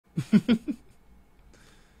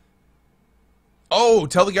Oh,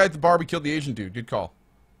 tell the guy at the bar we killed the Asian dude. Good call.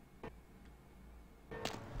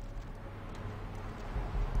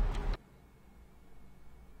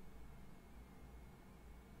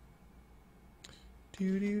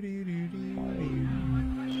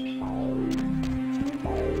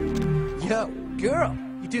 Yo, girl,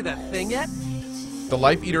 you do that thing yet? The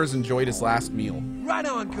Life Eater has enjoyed his last meal. Right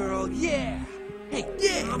on, girl, yeah. Hey,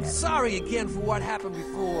 yeah, I'm sorry again for what happened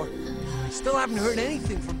before. I still haven't heard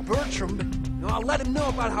anything from Bertram, but I'll let him know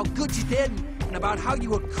about how good you did and about how you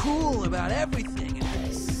were cool about everything.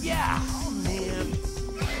 And, yeah, oh man.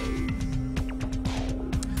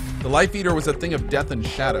 The Life Eater was a thing of death and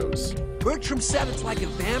shadows. Bertram said it's like a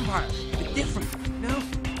vampire, but different, you know?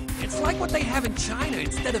 It's like what they have in China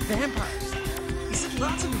instead of vampires. He said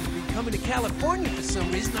lots of them have been coming to California for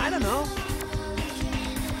some reason, I don't know.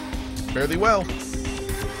 Fairly well.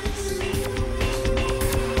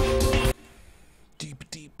 Deep,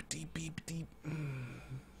 deep, deep, deep, deep.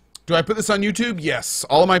 Do I put this on YouTube? Yes.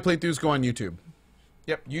 All of my playthroughs go on YouTube.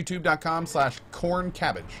 Yep,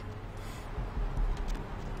 youtube.com/CohhCarnage.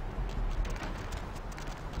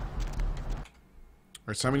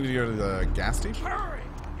 Alright, so we need to go to the gas station. Hurry!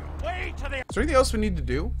 You're way to the... Is there anything else we need to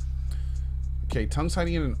do? Okay, tongue's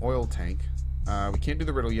hiding in an oil tank. We can't do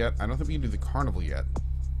the riddle yet. I don't think we can do the carnival yet.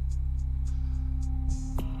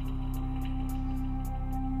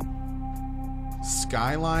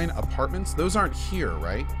 Skyline Apartments? Those aren't here,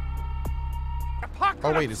 right?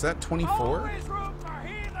 Oh wait, is that 24? Always room for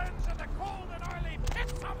heathens in the cold and oily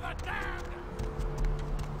pits of the damned!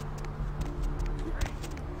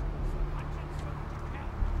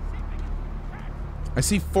 I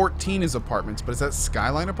see 14 is apartments, but is that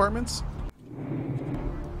Skyline Apartments?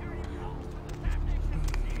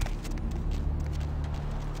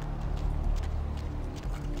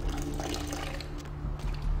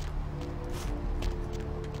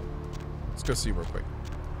 Let's go see real quick.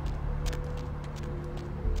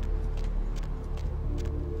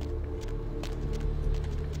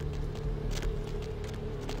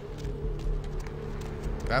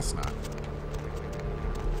 That's not.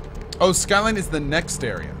 Oh, Skyline is the next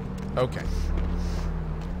area. Okay.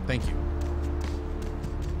 Thank you.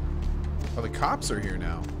 Oh, the cops are here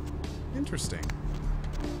now. Interesting.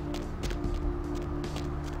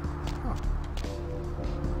 Huh.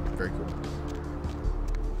 Very cool.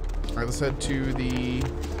 Alright, let's head to the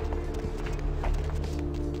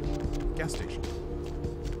gas station.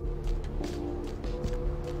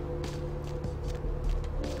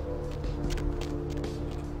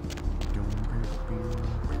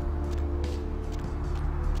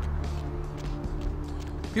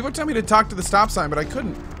 People tell me to talk to the stop sign, but I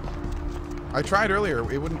couldn't. I tried earlier.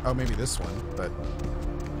 It wouldn't. Oh, maybe this one, but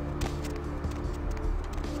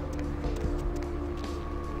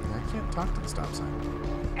I can't talk to the stop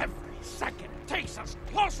sign. Every second takes us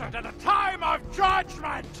closer to the time of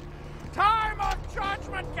judgment! Time of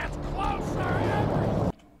judgment gets closer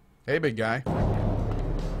every... Hey, big guy.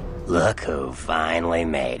 Look who finally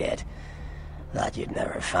made it. Thought you'd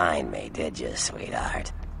never find me, did you,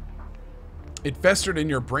 sweetheart? It festered in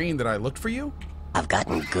your brain that I looked for you? I've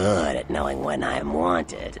gotten good at knowing when I'm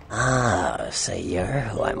wanted. Oh, so you're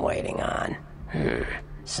who I'm waiting on.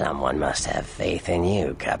 Someone must have faith in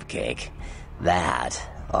you, Cupcake. That,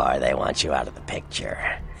 or they want you out of the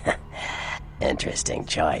picture. Interesting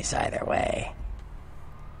choice either way.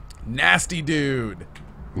 Nasty dude.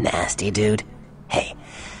 Nasty dude? Hey,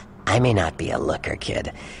 I may not be a looker,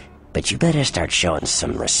 kid, but you better start showing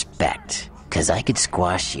some respect. 'Cause I could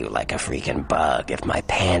squash you like a freaking bug if my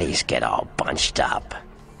panties get all bunched up.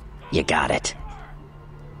 You got it?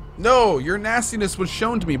 No, your nastiness was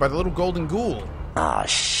shown to me by the little golden ghoul. Oh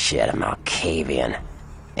shit, I'm Malkavian.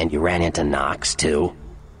 And you ran into Knox too?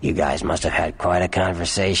 You guys must have had quite a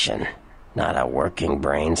conversation. Not a working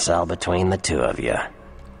brain cell between the two of you.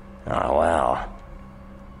 Oh well.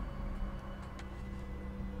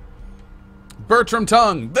 Bertram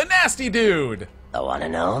Tongue, the nasty dude! The one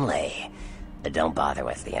and only. But don't bother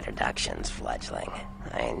with the introductions, fledgling.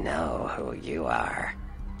 I know who you are.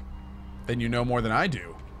 Then you know more than I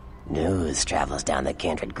do. News travels down the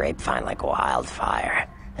kindred grapevine like wildfire.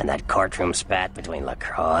 And that courtroom spat between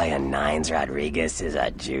LaCroix and Nines Rodriguez is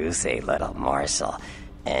a juicy little morsel.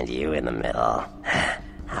 And you in the middle.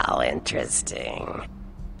 How interesting.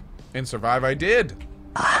 And survive I did.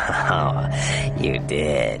 Oh, you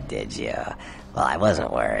did you? Well, I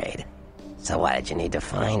wasn't worried. So why did you need to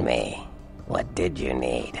find me? What did you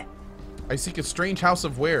need? I seek a strange house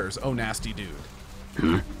of wares, oh nasty dude.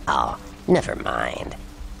 Oh, never mind.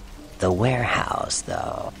 The warehouse,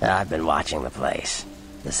 though. I've been watching the place.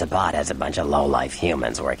 The Sabbat has a bunch of low-life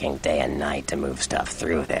humans working day and night to move stuff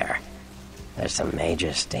through there. There's some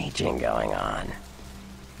major staging going on.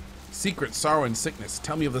 Secret, sorrow, and sickness.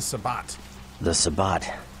 Tell me of the Sabbat. The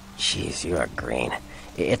Sabbat? Jeez, you are green.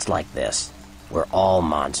 It's like this. We're all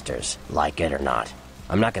monsters, like it or not.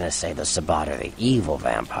 I'm not gonna say the Sabbat are the evil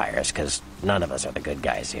vampires, because none of us are the good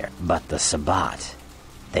guys here. But the Sabbat,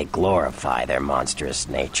 they glorify their monstrous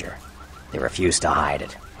nature. They refuse to hide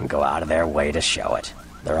it, and go out of their way to show it.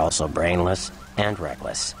 They're also brainless and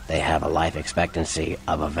reckless. They have a life expectancy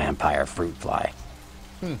of a vampire fruit fly.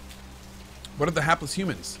 What are the hapless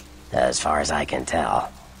humans? As far as I can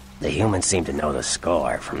tell, the humans seem to know the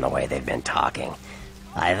score from the way they've been talking.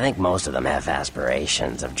 I think most of them have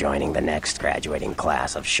aspirations of joining the next graduating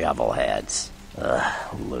class of shovelheads.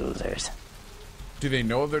 Ugh, losers. Do they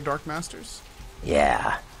know of their Dark Masters?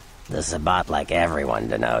 Yeah, the Sabbat like everyone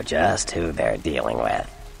to know just who they're dealing with.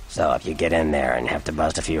 So if you get in there and have to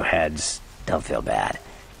bust a few heads, don't feel bad.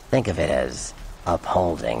 Think of it as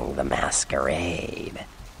upholding the masquerade.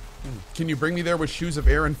 Can you bring me there with shoes of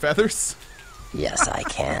air and feathers? Yes, I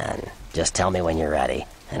can. Just tell me when you're ready,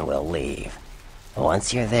 and we'll leave.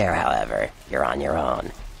 Once you're there, however, you're on your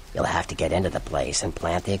own. You'll have to get into the place and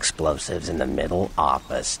plant the explosives in the middle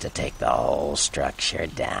office to take the whole structure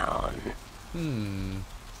down.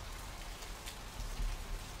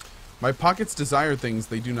 My pockets desire things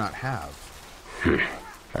they do not have.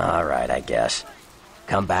 Alright, I guess.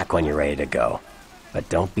 Come back when you're ready to go. But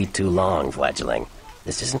don't be too long, fledgling.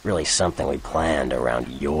 This isn't really something we planned around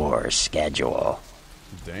your schedule.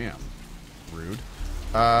 Damn. Rude.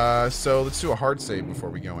 So let's do a hard save before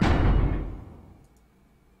we go in.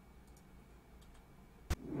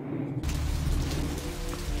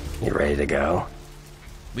 You ready to go?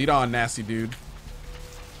 Lead on, nasty dude.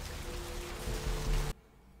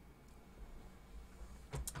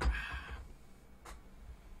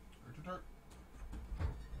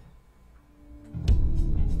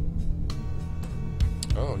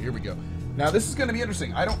 Oh, here we go. Now this is going to be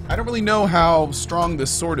interesting. I don't really know how strong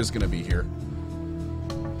this sword is going to be here.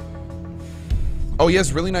 Oh, he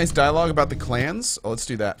has really nice dialogue about the clans. Oh, let's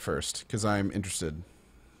do that first, because I'm interested.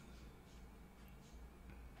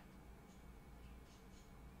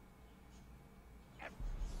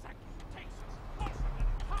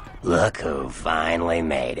 Look who finally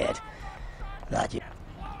made it. Thought you...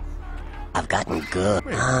 I've gotten good.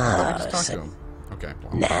 Wait, I just talked to him. Okay.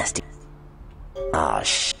 Well. Nasty. Oh,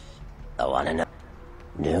 I want to know.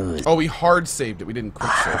 News. Oh, we hard saved it. We didn't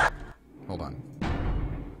quick save. Hold on.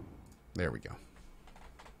 There we go.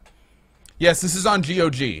 Yes, this is on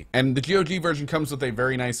GOG, and the GOG version comes with a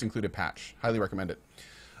very nice included patch. Highly recommend it.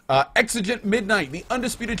 Exigent Midnight, the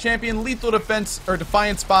Undisputed Champion, Lethal Defense, or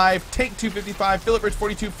Defiance 5, Take 255, Philip Rich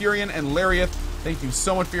 42, Furion, and Lariath. Thank you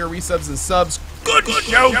so much for your resubs and subs. Good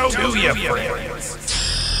show to you, friends.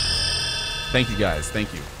 Thank you, guys.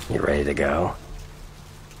 Thank you. You ready to go?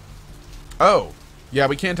 Oh, yeah,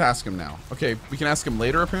 we can't ask him now. Okay, we can ask him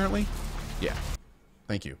later, apparently? Yeah.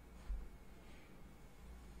 Thank you.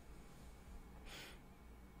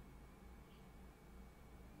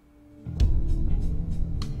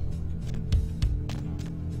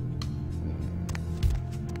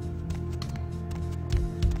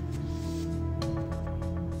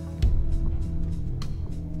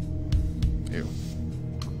 Ew.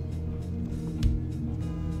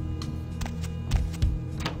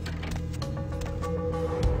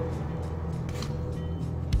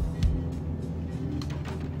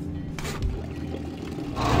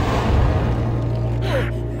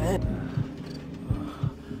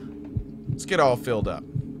 Let's get all filled up.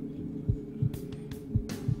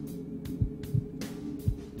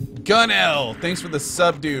 Gunell, thanks for the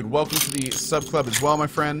sub, dude. Welcome to the sub club as well, my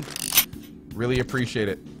friend. Really appreciate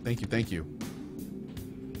it. Thank you, thank you.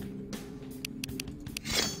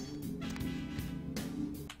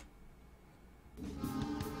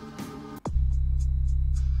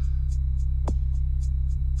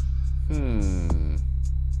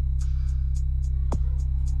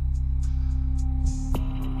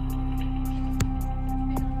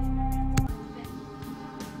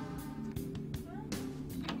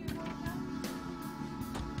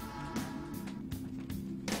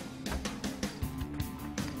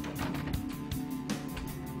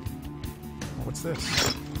 What's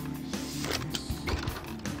this?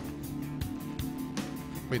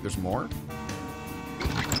 Wait, there's more?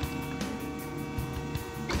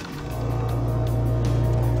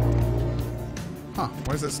 Huh,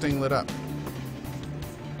 why is that sting lit up?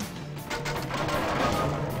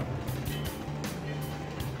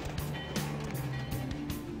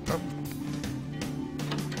 Oh.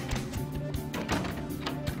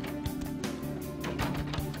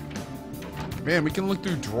 Man, we can look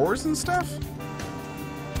through drawers and stuff?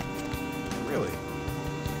 Really?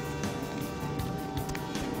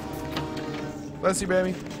 Bless you,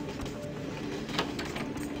 baby.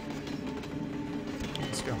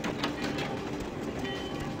 Let's go.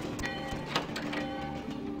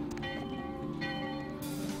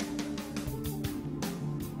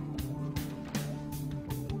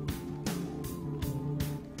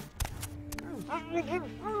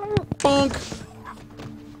 Bunk!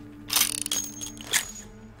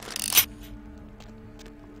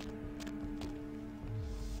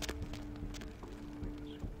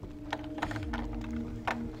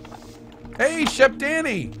 Hey, Shep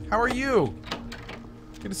Danny! How are you?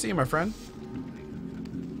 Good to see you, my friend.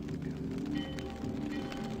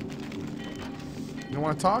 You don't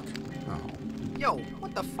want to talk? Oh. Yo,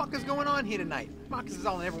 what the fuck is going on here tonight? Marcus is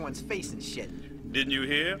all in everyone's face and shit. Didn't you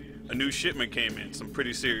hear? A new shipment came in, some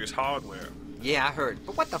pretty serious hardware. Yeah, I heard.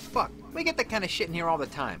 But what the fuck? We get that kind of shit in here all the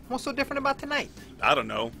time. What's so different about tonight? I don't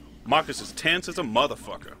know. Marcus is tense as a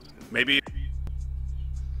motherfucker. Maybe...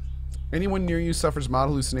 Anyone near you suffers mild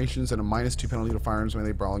hallucinations and a -2 penalty to firearms when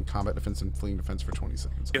they brawl in combat defense and fleeing defense for 20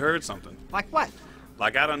 seconds. you heard something. Like what?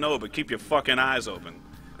 Like, I don't know, but keep your fucking eyes open.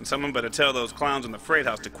 And someone better tell those clowns in the freight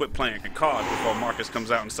house to quit playing cards before Marcus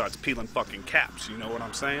comes out and starts peeling fucking caps. You know what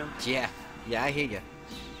I'm saying? Yeah, I hear you.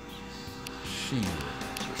 Shit.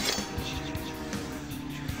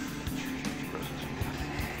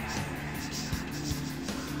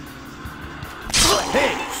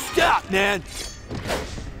 Hey, stop, man!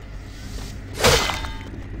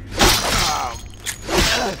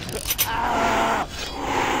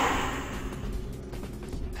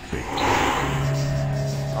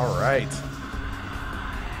 All right.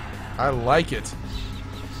 I like it.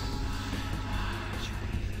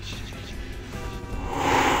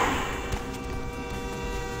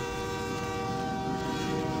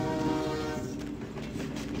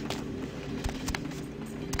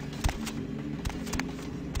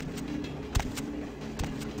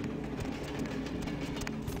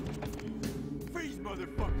 Freeze,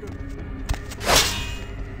 motherfucker!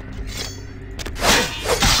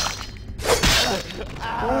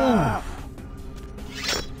 Ooh.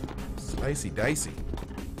 Slicey dicey.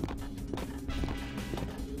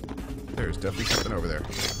 There's definitely something over there.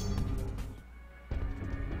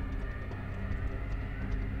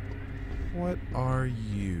 What are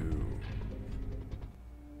you?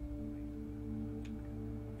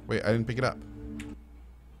 Wait, I didn't pick it up.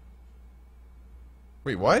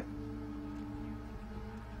 Wait, what?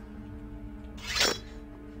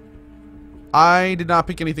 I did not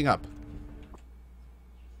pick anything up.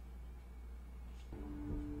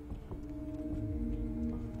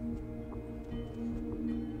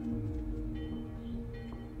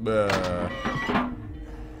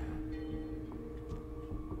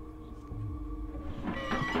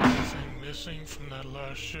 Anything missing from that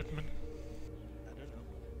last shipment?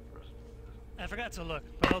 I forgot to look,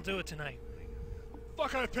 but I'll do it tonight.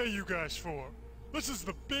 Fuck I pay you guys for? This is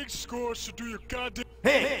the big score, so do your goddamn...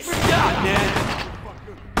 Hey, stop, man!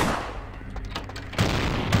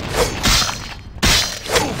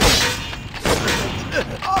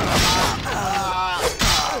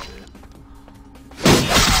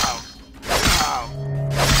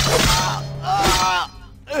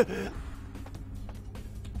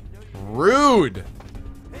 Rude.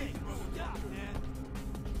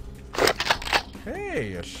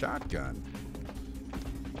 Hey, a shotgun.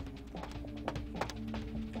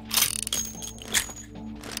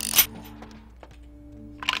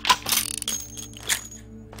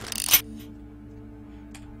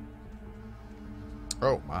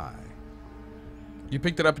 Oh my. You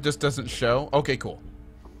picked it up, it just doesn't show? Okay, cool.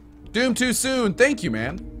 Doom too soon. Thank you,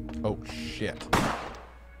 man. Oh shit.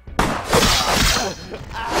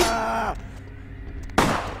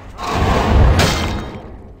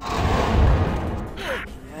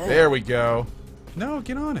 There we go. No,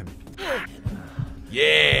 get on him.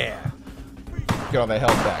 Yeah. Get all that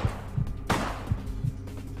health back.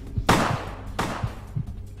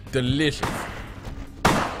 Delicious.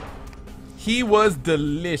 He was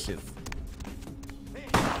delicious.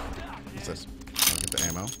 What's this? I'll get the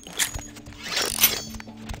ammo.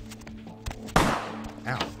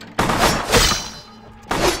 Ow.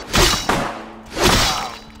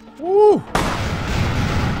 Woo!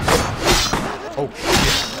 Oh,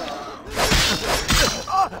 shit.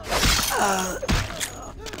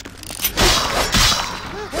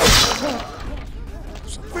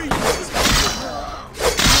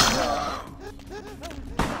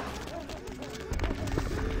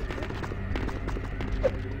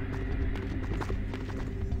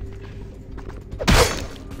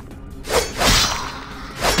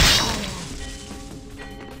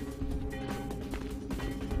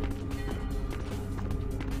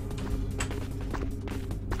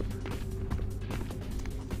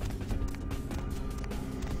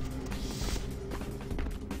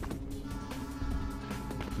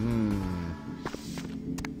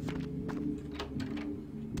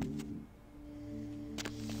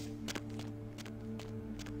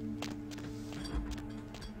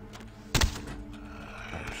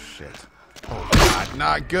 Oh, shit. Oh, God,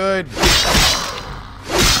 not good.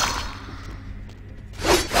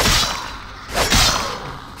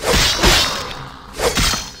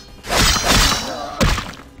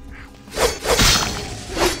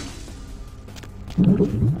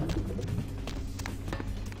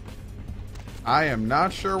 I am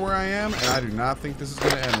not sure where I am, and I do not think this is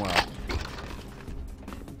going to end well.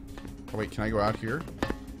 Oh, wait, can I go out here?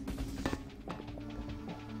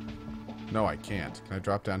 No, I can't. Can I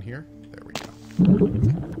drop down here? There we go.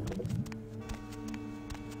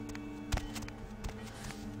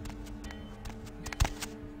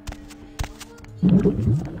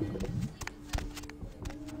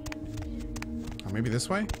 Oh, maybe this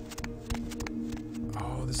way?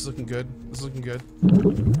 Oh, this is looking good. This is looking good.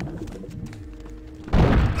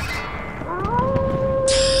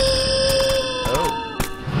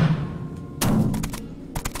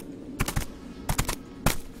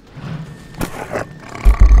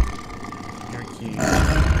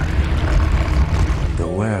 The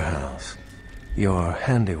warehouse. Your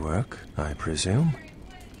handiwork, I presume?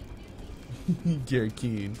 Gary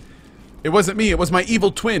Keane. It wasn't me, it was my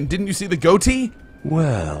evil twin. Didn't you see the goatee?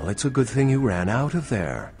 Well, it's a good thing you ran out of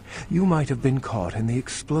there. You might have been caught in the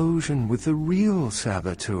explosion with the real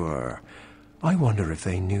saboteur. I wonder if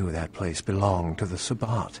they knew that place belonged to the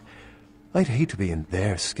Sabbat. I'd hate to be in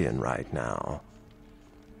their skin right now.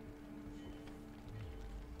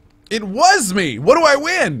 It was me! What do I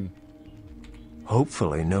win?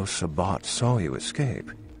 Hopefully no Sabbat saw you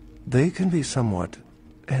escape. They can be somewhat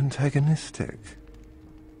antagonistic.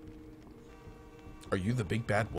 Are you the big bad wolf?